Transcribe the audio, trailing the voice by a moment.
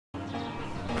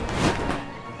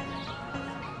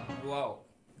Wow,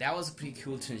 that was a pretty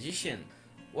cool transition.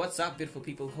 What's up, beautiful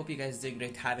people? Hope you guys doing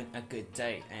great, having a good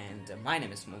day. And my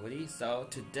name is Moguli. So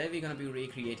today we're gonna be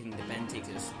recreating the Benn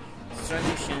TK's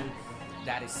transition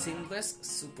that is seamless,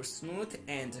 super smooth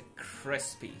and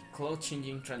crispy clothes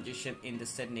changing transition in the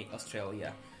Sydney,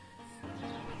 Australia.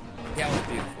 That was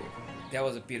beautiful. That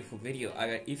was a beautiful video.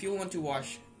 If you want to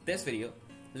watch this video,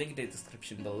 link in the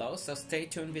description below. So stay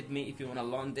tuned with me if you want to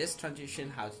learn this transition,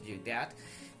 how to do that,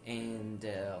 and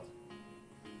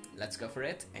let's go for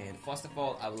it. And first of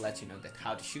all, I will let you know that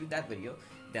how to shoot that video,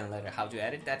 then later how to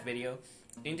edit that video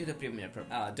into the Premiere Pro.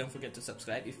 Don't forget to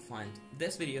subscribe if you find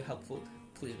this video helpful.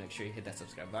 Please make sure you hit that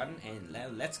subscribe button,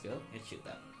 and let's go and shoot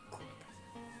that clip.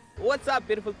 What's up,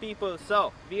 beautiful people?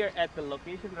 So we are at the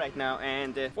location right now,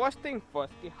 and first thing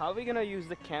first, how we gonna use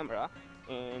the camera.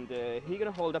 And he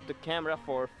gonna hold up the camera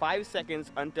for 5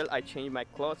 seconds until I change my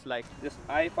clothes. Like this,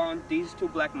 I found these 2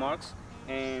 black marks,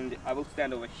 and I will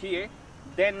stand over here.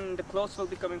 Then the clothes will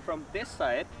be coming from this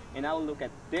side, and I will look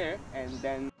at there,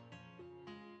 and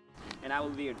I will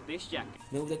wear this jacket.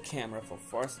 Move the camera for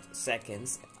first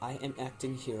seconds. I am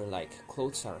acting here like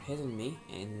clothes are hitting me,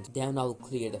 and then I will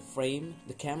clear the frame.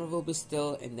 The camera will be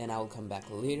still, and then I will come back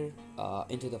later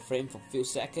into the frame for a few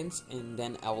seconds, and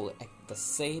then I will act the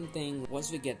same thing.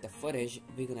 Once we get the footage,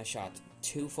 we're gonna shot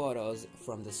 2 photos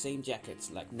from the same jackets.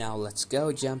 Like now, let's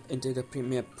go jump into the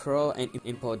Premiere Pro and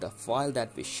import the file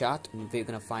that we shot, and we're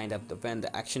gonna find out when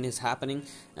the action is happening.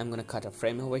 I'm gonna cut a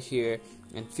frame over here,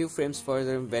 and few frames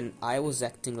further when I was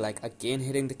acting like again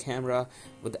hitting the camera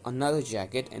with another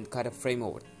jacket, and cut a frame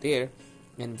over there,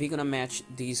 and we're gonna match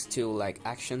these 2 like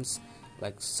actions,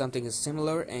 like something is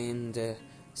similar and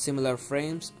similar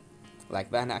frames like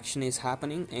when action is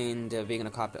happening, and we're gonna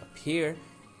copy up here,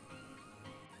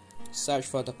 search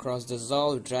for the cross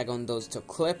dissolve, drag on those 2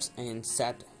 clips and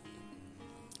set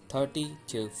 30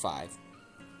 to 5.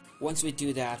 Once we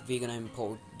do that, we're gonna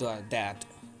import that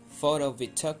photo we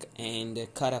took and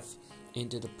cut off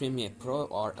into the Premiere Pro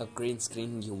or a green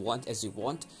screen you want, as you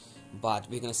want, but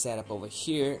we're gonna set up over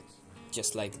here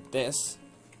just like this,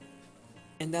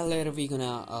 and then later we're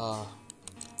gonna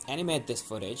animate this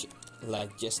footage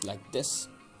like just like this,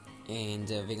 and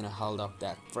we're gonna hold up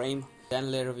that frame.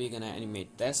 Then later we're gonna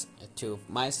animate this to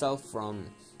myself from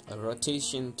a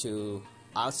rotation to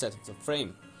outside of the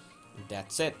frame.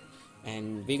 That's it.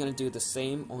 And we're gonna do the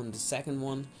same on the second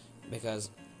one,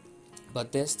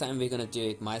 but this time we're gonna do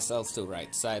it myself to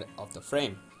right side of the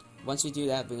frame. Once we do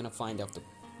that, we're gonna find out the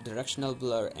directional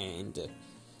blur and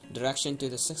direction to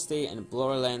the 60 and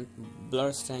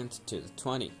blur strength to the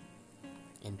 20,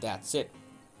 and that's it.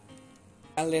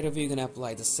 And later we're gonna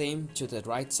apply the same to the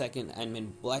right second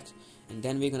and black, and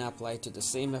then we're gonna apply to the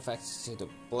same effects to the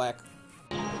black.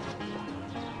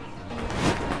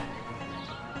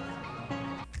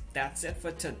 That's it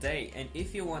for today, and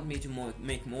if you want me to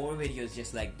make more videos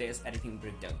just like this, editing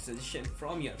breakdown suggestion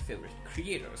from your favorite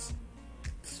creators,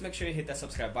 just make sure you hit that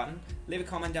subscribe button, leave a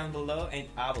comment down below, and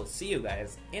I will see you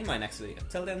guys in my next video.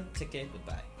 Till then, take care,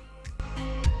 goodbye.